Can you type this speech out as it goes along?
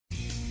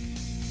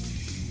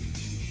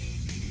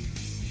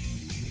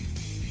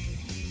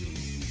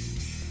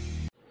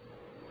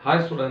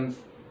Hi students,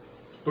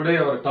 today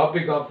our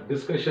topic of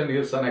discussion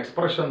is an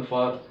expression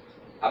for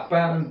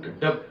apparent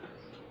depth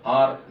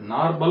or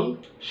normal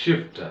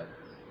shift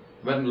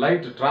when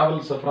light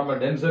travels from a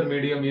denser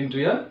medium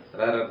into a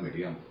rarer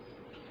medium.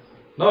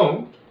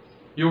 Now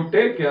you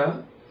take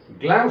a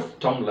glass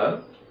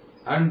tumbler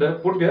and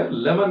put a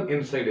lemon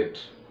inside it.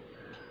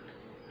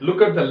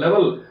 Look at the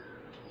level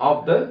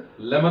of the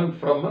lemon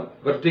from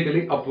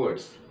vertically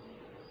upwards.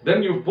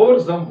 Then you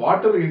pour some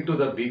water into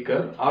the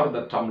beaker or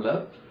the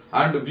tumbler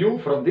and view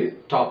from the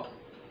top.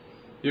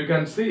 You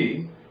can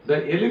see the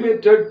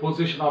elevated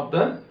position of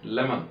the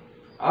lemon,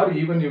 or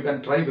even you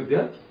can try with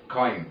the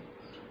coin.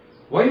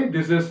 Why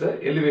this is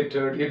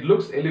elevated? It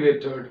looks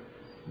elevated.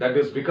 That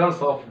is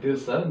because of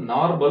this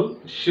normal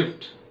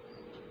shift.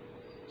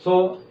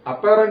 So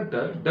apparent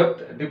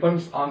depth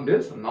depends on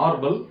this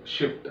normal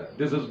shift.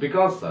 This is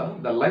because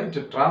the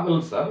light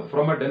travels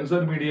from a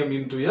denser medium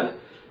into a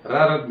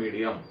rarer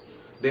medium.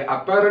 The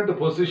apparent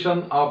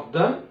position of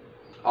the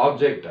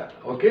object,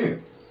 okay,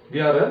 we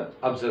are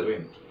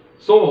observing.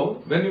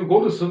 So when you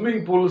go to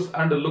swimming pools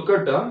and look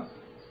at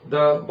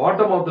the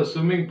bottom of the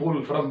swimming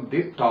pool from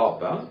the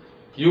top,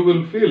 you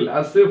will feel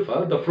as if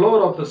the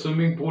floor of the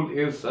swimming pool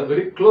is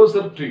very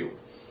closer to you.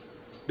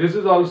 This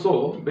is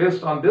also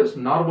based on this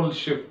normal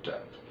shift.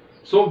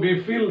 So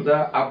we feel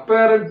the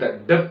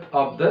apparent depth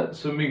of the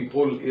swimming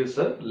pool is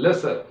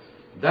lesser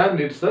than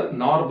its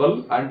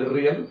normal and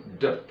real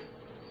depth.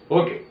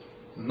 Okay,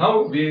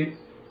 now we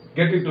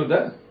get into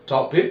the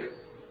topic.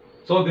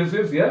 So this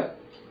is a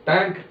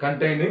tank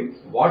containing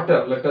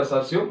water. Let us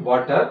assume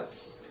water.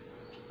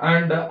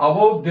 And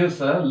above this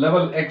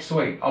level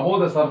XY,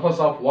 above the surface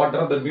of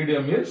water, the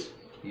medium is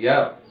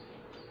air.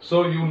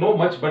 So you know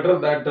much better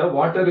that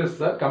water is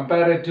a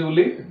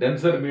comparatively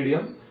denser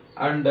medium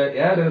and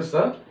air is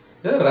a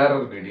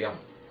rarer medium.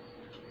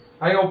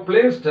 I have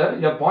placed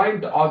a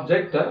point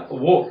object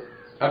O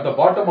at the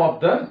bottom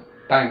of the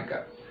tank.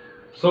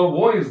 So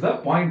O is the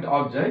point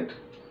object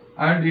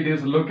and it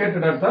is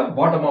located at the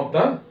bottom of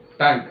the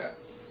tank.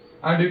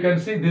 And you can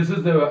see this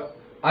is the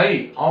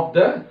eye of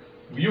the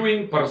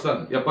viewing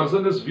person. A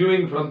person is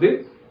viewing from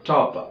the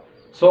top.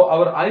 So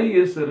our eye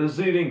is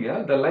receiving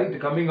the light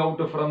coming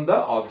out from the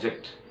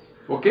object.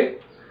 Okay.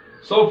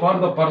 So for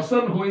the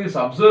person who is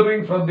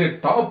observing from the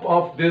top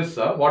of this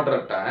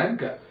water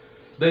tank,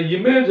 the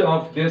image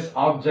of this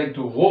object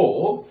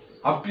O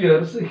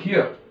appears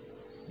here.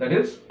 That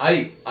is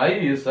eye. Eye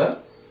is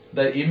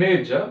the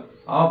image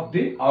of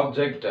the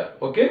object.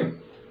 Okay.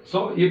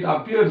 So it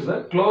appears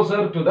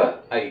closer to the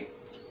eye.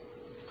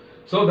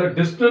 So the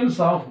distance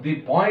of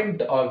the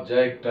point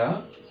object,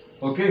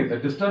 okay, the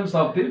distance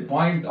of the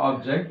point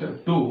object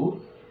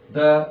to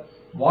the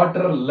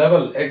water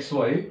level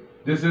XY,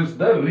 this is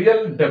the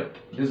real depth.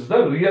 This is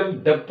the real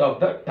depth of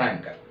the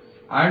tank.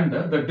 And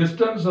the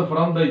distance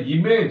from the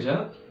image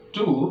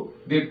to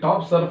the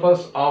top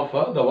surface of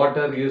the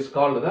water is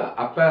called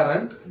the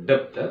apparent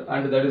depth,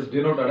 and that is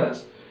denoted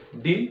as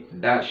d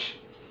dash.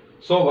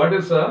 So what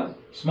is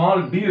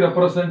small d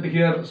represent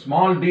here?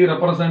 Small d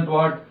represent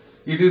what?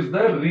 It is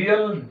the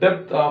real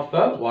depth of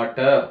the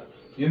water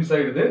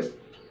inside this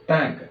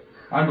tank.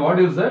 And what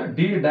is the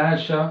d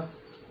dash?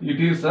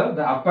 It is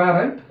the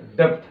apparent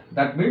depth.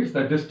 That means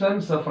the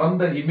distance from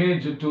the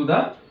image to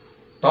the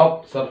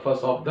top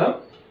surface of the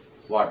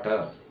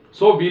water.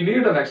 So we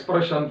need an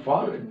expression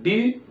for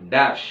d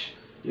dash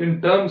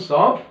in terms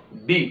of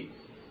d.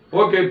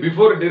 Okay,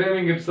 before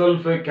deriving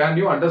itself, can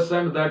you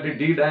understand that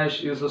d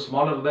dash is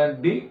smaller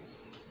than d?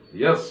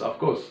 Yes, of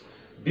course.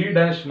 D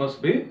dash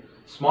must be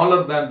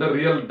smaller than the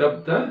real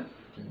depth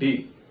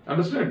d.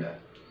 Understand?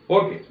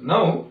 Okay,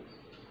 now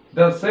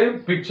the same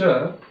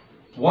picture,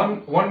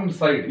 one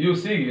side, you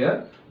see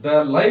here,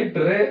 the light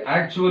ray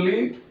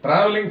actually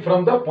traveling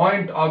from the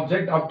point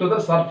object up to the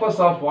surface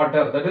of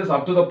water, that is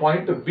up to the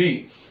point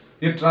B.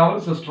 It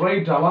travels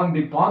straight along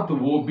the path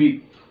OB.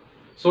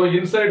 So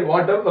inside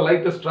water, the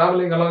light is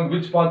traveling along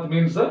which path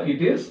means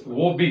it is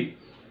OB.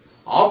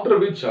 After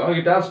which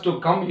it has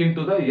to come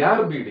into the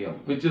air medium,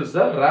 which is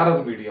the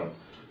rarer medium.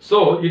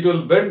 So it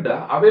will bend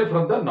away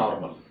from the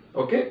normal.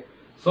 Okay.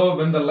 So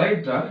when the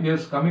light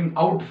is coming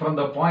out from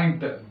the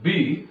point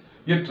B,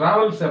 it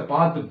travels a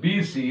path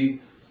BC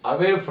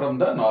away from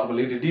the normal.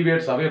 It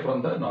deviates away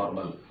from the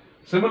normal.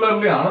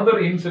 Similarly, another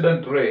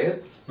incident ray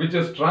which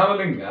is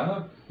traveling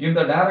in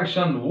the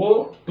direction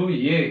O to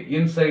A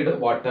inside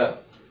water.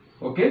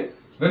 Okay.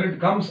 When it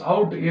comes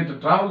out,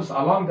 it travels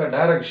along the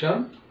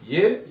direction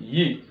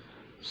AE.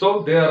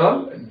 So they are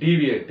all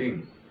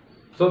deviating.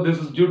 So this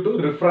is due to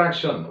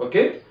refraction,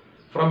 okay,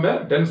 from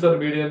a denser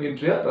medium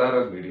into a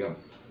rarer medium.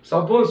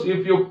 Suppose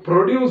if you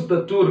produce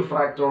the two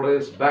refractor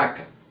rays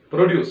back,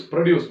 produce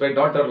by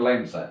dotted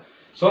lines,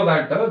 so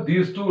that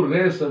these two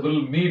rays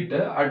will meet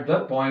at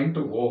the point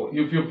O.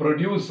 If you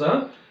produce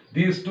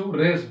these two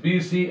rays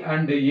BC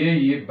and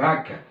AE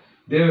back,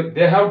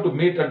 they have to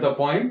meet at the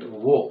point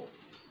O.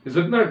 Is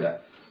it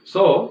not?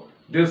 So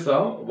this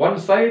one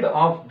side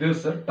of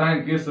this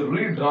tank is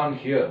redrawn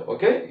here,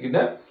 okay, in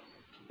a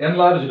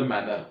enlarged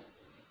manner.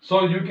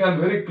 So you can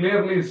very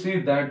clearly see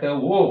that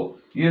O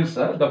is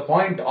the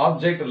point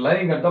object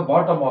lying at the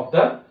bottom of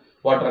the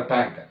water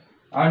tank,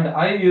 and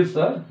I is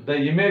the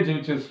image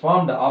which is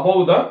formed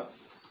above the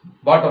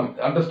bottom.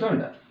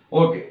 Understand?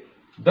 Okay.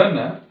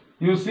 Then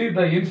you see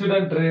the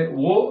incident ray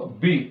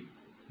OB.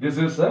 This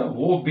is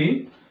OB,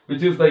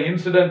 which is the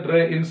incident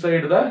ray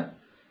inside the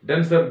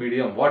denser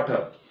medium,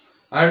 water.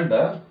 And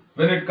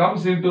when it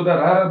comes into the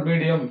rarer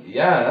medium,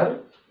 air,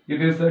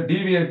 it is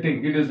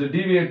deviating. It is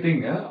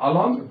deviating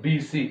along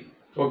BC.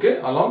 Okay,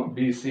 along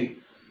BC.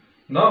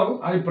 Now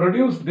I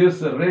produce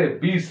this ray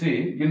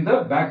BC in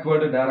the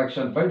backward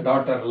direction by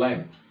dotted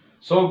line.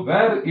 So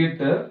where it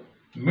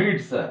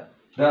meets the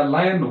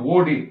line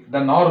OD,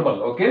 the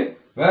normal, okay,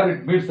 where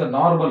it meets the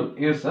normal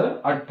is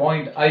at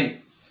point I.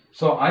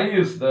 So I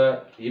is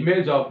the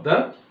image of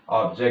the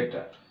object,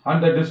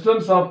 and the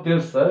distance of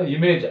this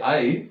image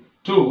I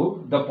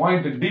to the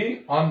point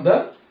D on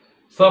the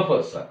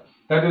surface,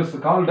 that is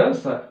called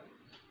as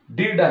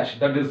D dash,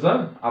 that is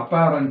the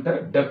apparent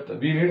depth.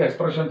 We need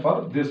expression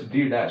for this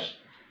D dash.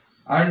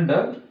 And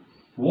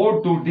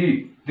O to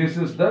D, this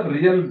is the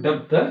real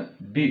depth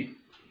D.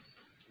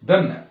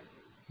 Then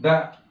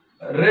the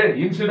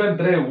ray, incident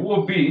ray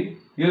OB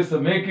is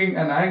making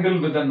an angle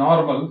with the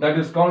normal, that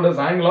is called as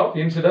angle of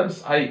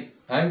incidence I.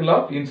 Angle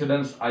of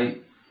incidence I.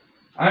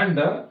 And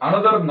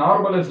another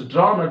normal is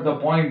drawn at the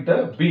point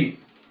B.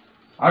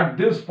 At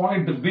this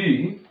point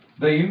B,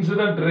 the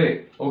incident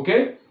ray,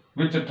 okay,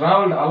 which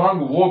traveled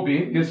along OB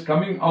is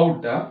coming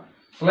out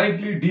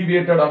slightly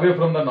deviated away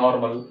from the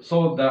normal.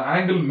 So the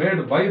angle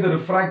made by the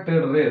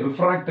refracted ray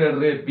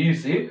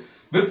BC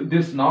with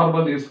this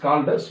normal is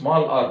called a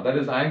small r, that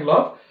is angle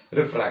of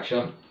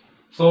refraction.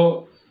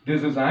 So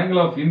this is angle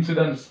of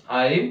incidence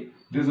I,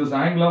 this is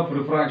angle of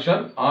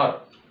refraction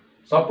R.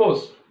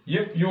 Suppose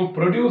if you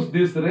produce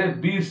this ray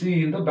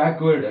BC in the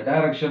backward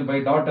direction by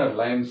dotted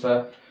lines,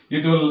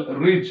 it will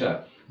reach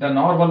the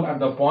normal at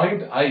the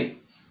point I.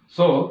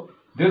 So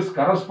this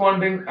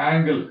corresponding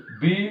angle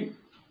BID,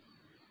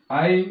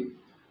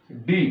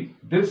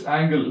 this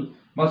angle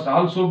must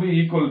also be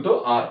equal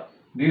to R.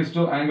 These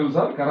two angles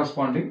are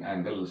corresponding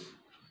angles.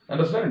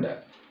 Understand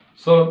that?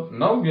 So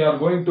now we are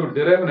going to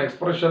derive an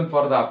expression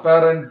for the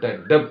apparent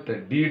depth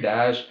D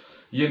dash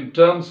in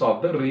terms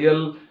of the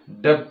real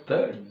depth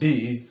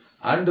D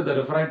and the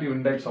refractive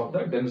index of the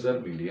denser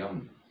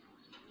medium.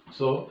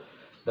 So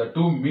the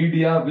two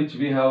media which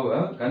we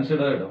have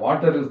considered,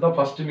 water is the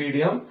first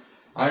medium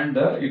and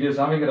it is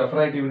having a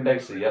refractive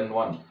index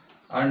N1,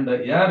 and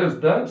air is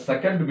the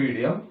second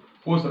medium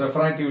whose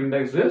refractive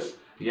index is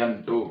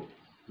N2.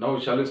 Now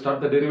shall we start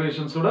the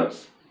derivation,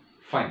 students?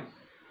 Fine.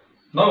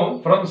 Now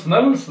from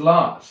Snell's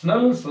law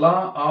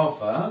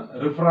of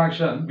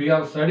refraction, we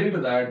have studied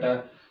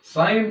that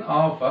sine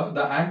of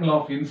the angle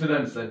of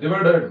incidence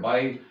divided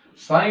by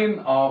sine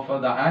of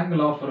the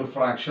angle of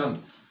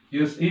refraction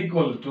is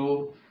equal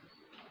to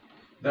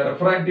the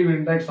refractive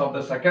index of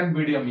the second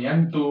medium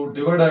N2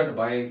 divided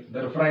by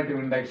the refractive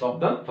index of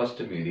the first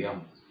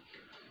medium.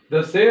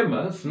 The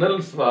same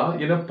Snell's law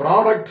in a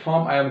product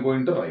form I am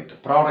going to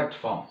write. Product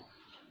form.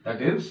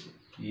 That is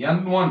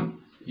N1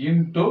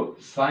 into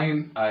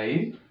sine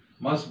I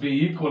must be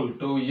equal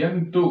to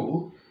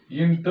N2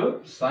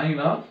 into sine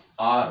of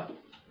R.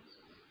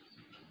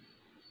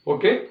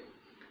 Okay.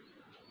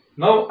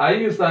 Now I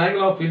is the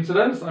angle of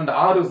incidence and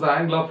R is the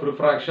angle of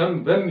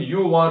refraction. When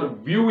you are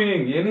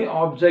viewing any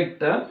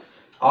object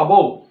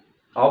above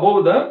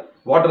the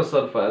water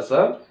surface,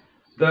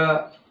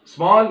 the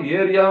small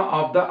area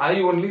of the eye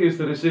only is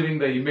receiving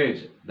the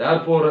image.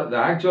 Therefore, the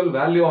actual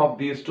value of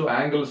these two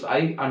angles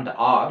I and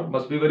R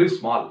must be very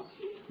small.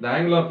 The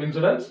angle of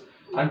incidence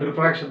and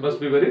refraction must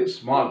be very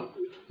small.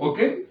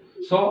 Okay.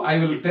 So I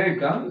will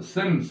take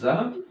since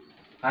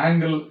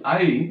angle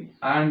I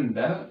and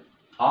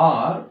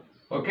R,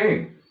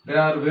 okay, they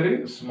are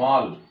very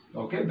small.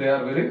 Okay, they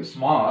are very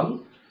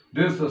small.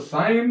 This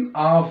sine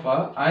of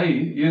I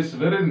is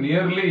very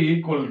nearly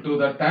equal to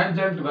the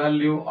tangent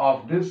value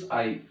of this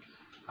I,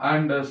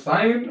 and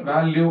sine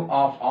value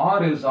of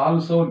R is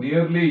also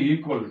nearly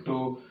equal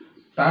to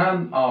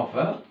tan of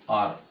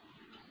R.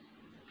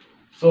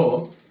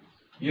 So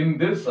in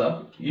this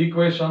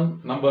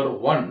equation number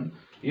 1,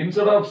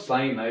 instead of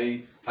sine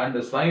I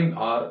and sine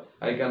R,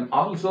 I can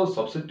also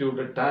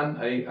substitute tan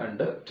I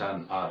and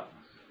tan R.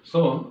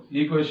 So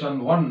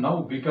equation 1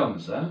 now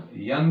becomes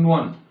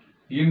N1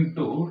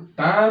 into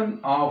tan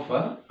of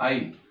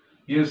I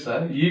is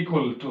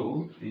equal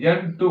to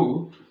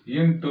N2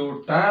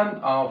 into tan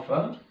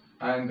of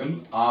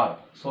angle R.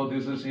 So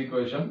this is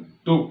equation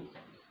 2.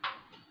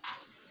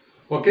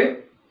 Okay.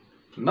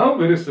 Now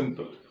very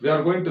simple. We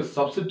are going to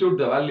substitute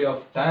the value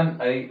of tan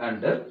I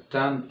and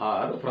tan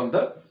R from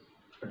the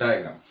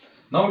diagram.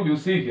 Now you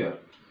see here,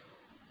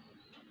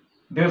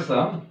 there's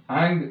a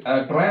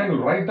triangle,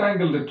 right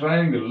angled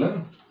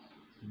triangle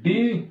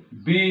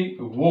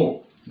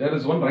DBO. There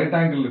is one right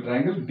angled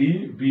triangle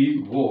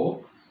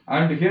DBO,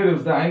 and here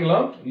is the angle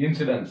of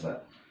incidence.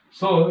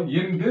 So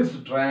in this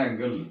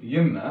triangle,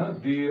 in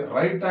the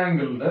right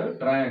angled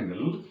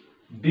triangle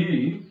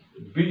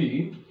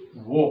DBO,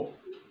 O.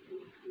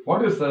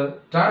 What is the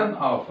tan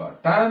of?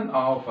 Tan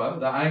of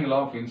the angle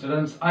of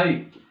incidence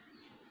I.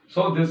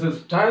 So this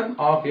is tan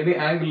of any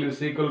angle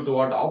is equal to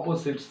what?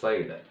 Opposite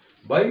side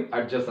by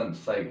adjacent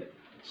side.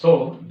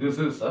 So this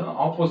is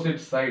opposite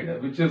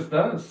side, which is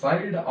the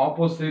side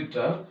opposite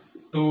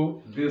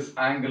to this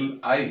angle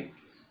I,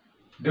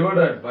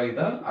 divided by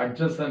the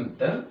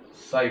adjacent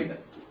side.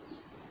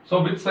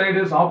 So which side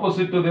is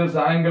opposite to this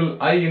angle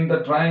I in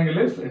the triangle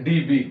is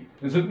DB.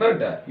 Is it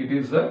not? It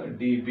is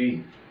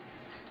DB.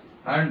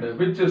 And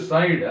which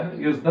side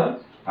is the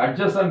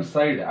adjacent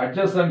side?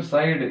 Adjacent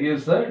side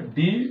is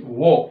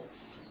DO.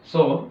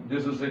 So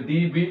this is a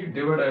DB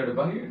divided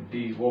by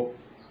DO.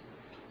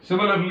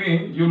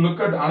 Similarly, you look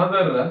at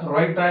another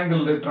right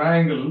angle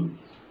triangle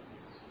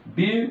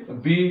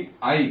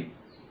DBI.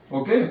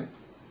 Okay.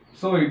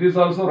 So it is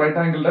also right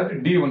angle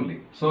at D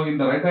only. So in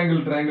the right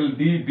angle triangle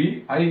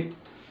DBI.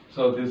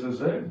 So this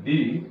is a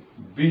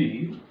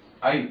DBI.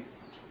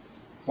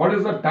 What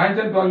is the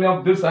tangent value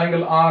of this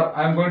angle R?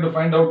 I am going to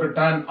find out the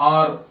tan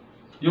R.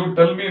 You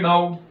tell me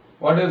now,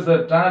 what is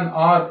the tan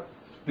R?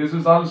 This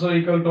is also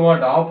equal to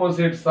what?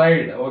 Opposite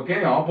side.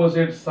 Okay,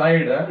 opposite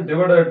side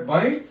divided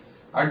by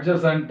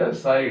adjacent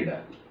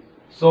side.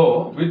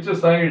 So, which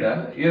side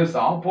is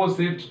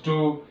opposite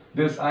to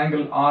this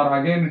angle R?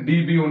 Again,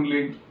 DB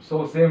only.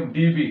 So, same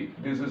DB.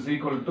 This is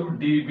equal to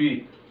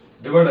DB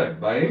divided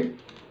by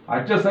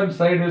adjacent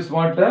side is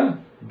what?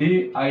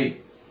 DI.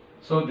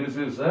 So, this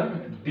is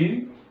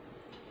DI.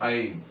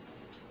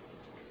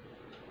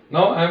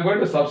 Now, I am going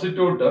to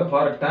substitute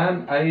for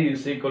tan I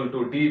is equal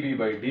to dB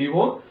by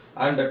dO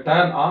and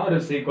tan R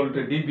is equal to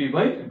dB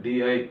by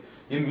di.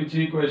 In which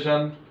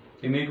equation?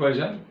 In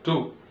equation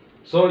 2.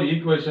 So,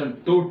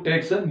 equation 2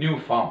 takes a new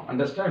form.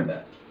 Understand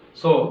that?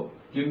 So,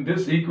 in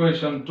this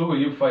equation 2,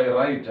 if I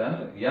write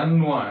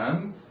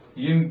N1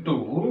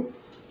 into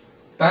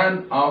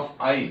tan of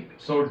I,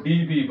 so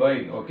dB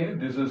by, okay,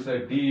 this is a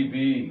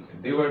dB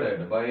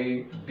divided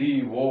by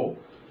dO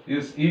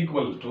is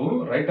equal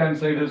to, right hand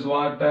side is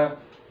what?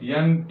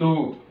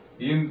 N2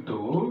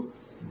 into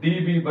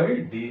dB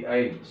by di.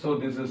 So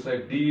this is a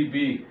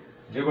dB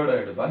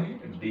divided by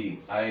di.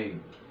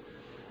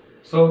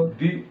 So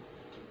the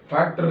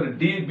factor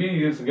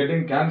dB is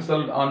getting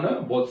cancelled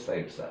on both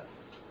sides.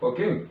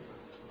 Okay.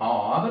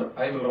 Or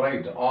I will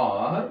write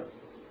or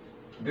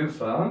this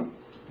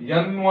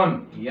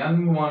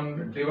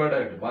N1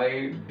 divided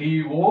by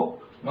dO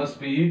must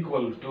be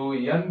equal to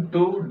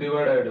N2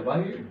 divided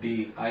by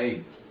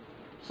di.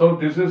 So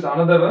this is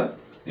another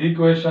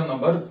equation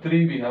number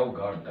 3 we have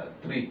got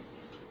 3.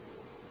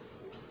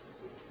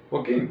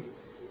 Okay.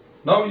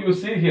 Now you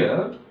see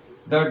here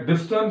the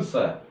distance,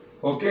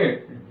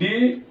 okay,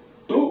 D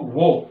to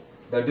O.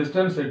 The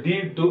distance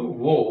D to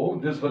O,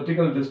 this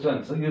vertical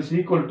distance is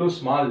equal to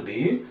small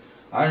d,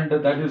 and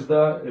that is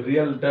the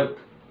real depth.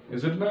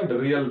 Is it not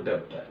real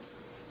depth?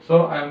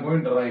 So I am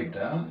going to write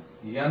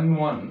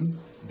N1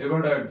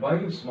 divided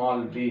by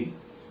small d.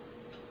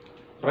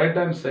 Right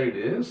hand side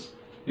is,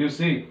 you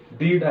see,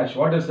 d dash.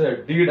 What is a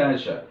d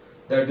dash?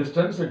 The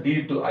distance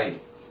d to I.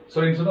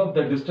 So instead of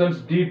the distance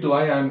d to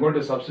I am going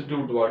to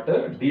substitute what?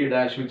 D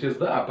dash, which is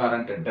the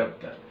apparent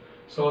depth.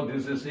 So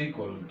this is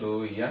equal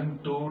to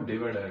N2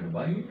 divided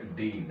by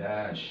d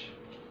dash.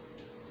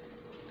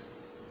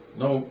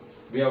 Now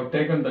we have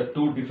taken the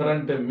two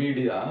different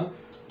media.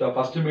 The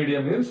first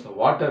medium is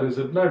water, is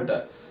it not?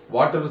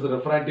 Water's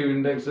refractive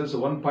index is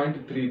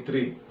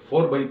 1.33,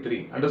 4 by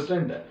 3.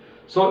 Understand?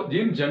 So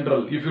in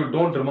general, if you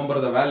don't remember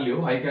the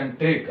value, I can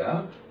take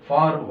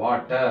for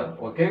water.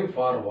 Okay,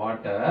 for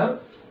water,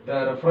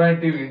 the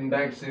refractive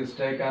index is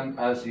taken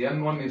as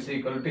N1 is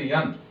equal to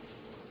N.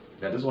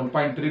 That is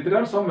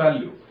 1.33 or some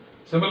value.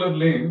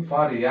 Similarly,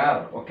 for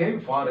air, okay,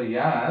 for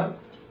air,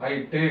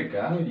 I take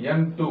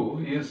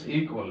N2 is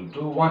equal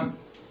to 1.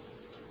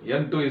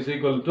 N2 is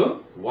equal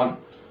to 1.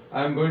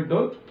 I am going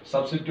to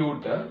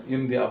substitute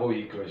in the above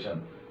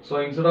equation. So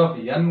instead of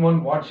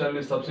N1, what shall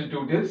we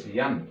substitute is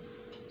N.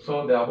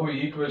 So the above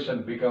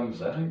equation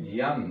becomes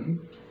N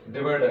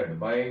divided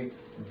by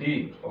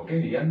D.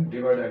 Okay, N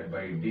divided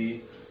by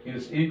D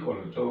is equal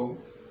to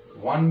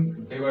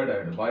 1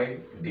 divided by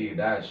D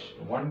dash.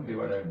 1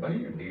 divided by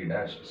D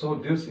dash. So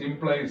this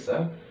implies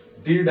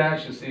D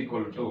dash is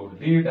equal to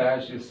D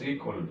dash is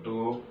equal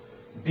to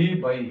D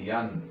by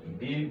N.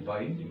 D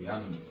by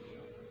N.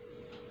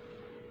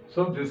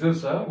 So this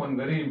is one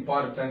very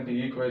important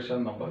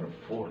equation number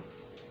 4.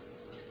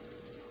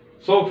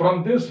 So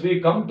from this we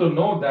come to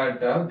know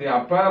that the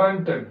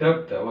apparent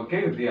depth,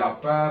 okay, the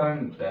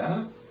apparent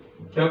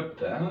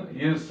depth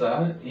is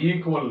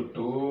equal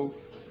to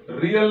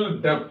real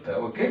depth,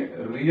 okay,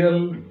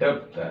 real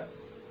depth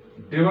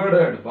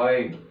divided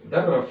by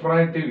the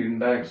refractive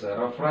index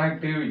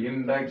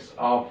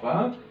of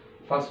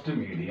first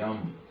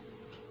medium,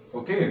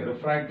 okay,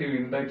 refractive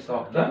index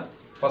of the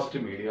first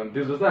medium.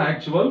 This is the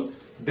actual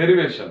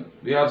derivation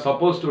we are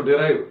supposed to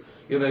derive.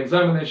 In the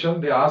examination,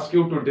 they ask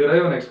you to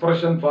derive an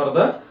expression for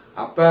the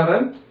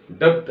apparent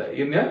depth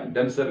in a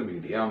denser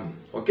medium.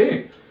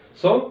 Okay.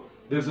 So,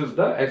 this is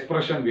the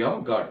expression we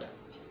have got.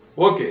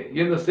 Okay,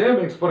 in the same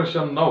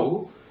expression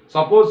now,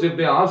 suppose if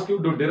they ask you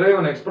to derive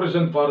an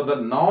expression for the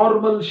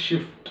normal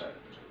shift,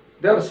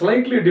 they are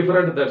slightly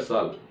different, that's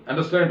all.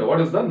 Understand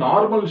what is the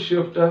normal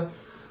shift?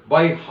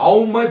 By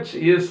how much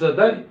is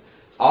the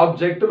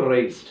object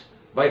raised?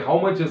 By how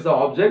much is the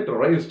object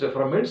raised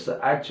from its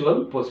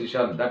actual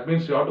position? That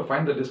means you have to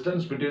find the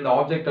distance between the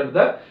object and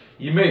the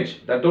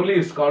image. That only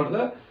is called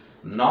the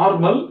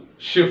normal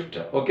shift.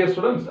 Okay,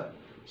 students?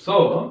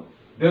 So,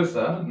 this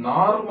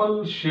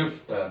normal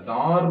shift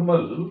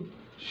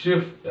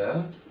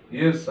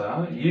is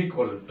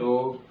equal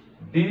to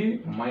d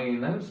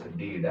minus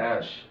d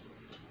dash.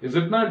 Is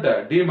it not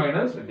d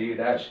minus d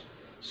dash?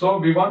 So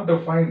we want to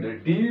find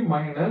d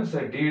minus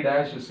d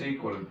dash is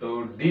equal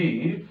to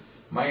d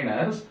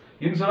minus,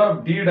 instead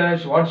of d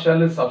dash, what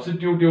shall I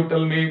substitute? You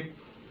tell me.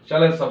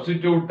 Shall I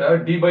substitute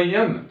d by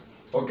n?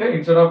 Okay,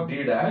 instead of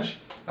d dash,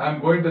 I am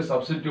going to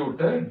substitute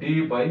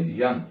d by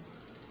n.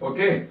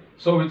 Okay,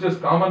 so which is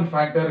common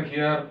factor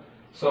here?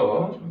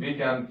 So we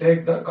can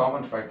take the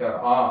common factor,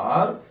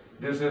 or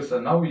this is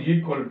now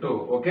equal to,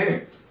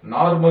 okay,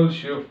 normal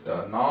shift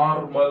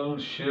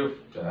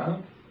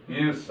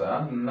is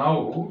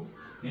now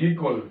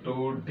equal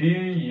to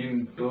d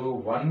into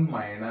 1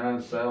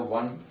 minus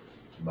 1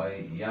 by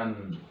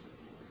n.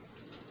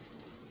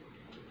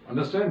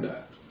 Understand?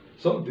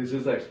 So this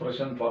is the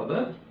expression for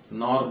the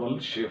normal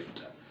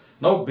shift.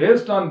 Now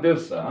based on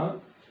this,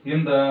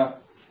 in the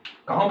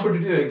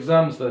competitive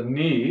exams, the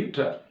NEET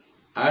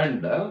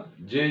and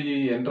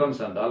JEE entrance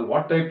and all,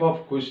 what type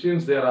of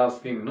questions they are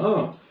asking?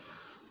 No.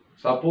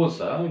 Suppose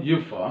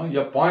if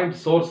a point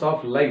source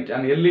of light,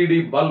 an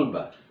LED bulb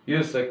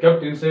is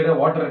kept inside a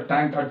water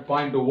tank at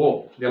point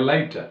O, the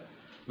light,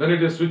 when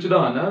it is switched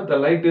on, the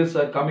light is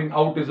coming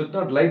out, is it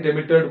not? Light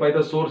emitted by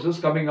the source is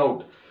coming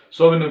out.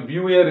 So when a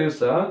viewer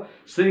is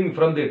seeing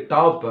from the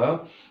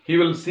top, he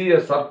will see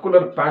a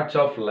circular patch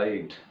of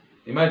light.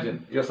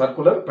 Imagine a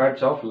circular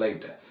patch of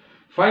light.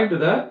 Find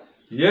the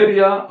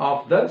area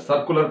of the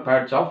circular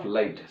patch of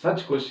light.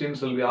 Such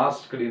questions will be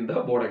asked in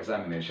the board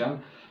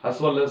examination as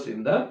well as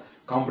in the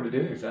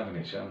competitive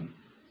examination.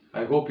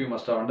 I hope you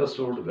must have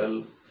understood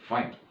well.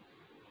 Fine.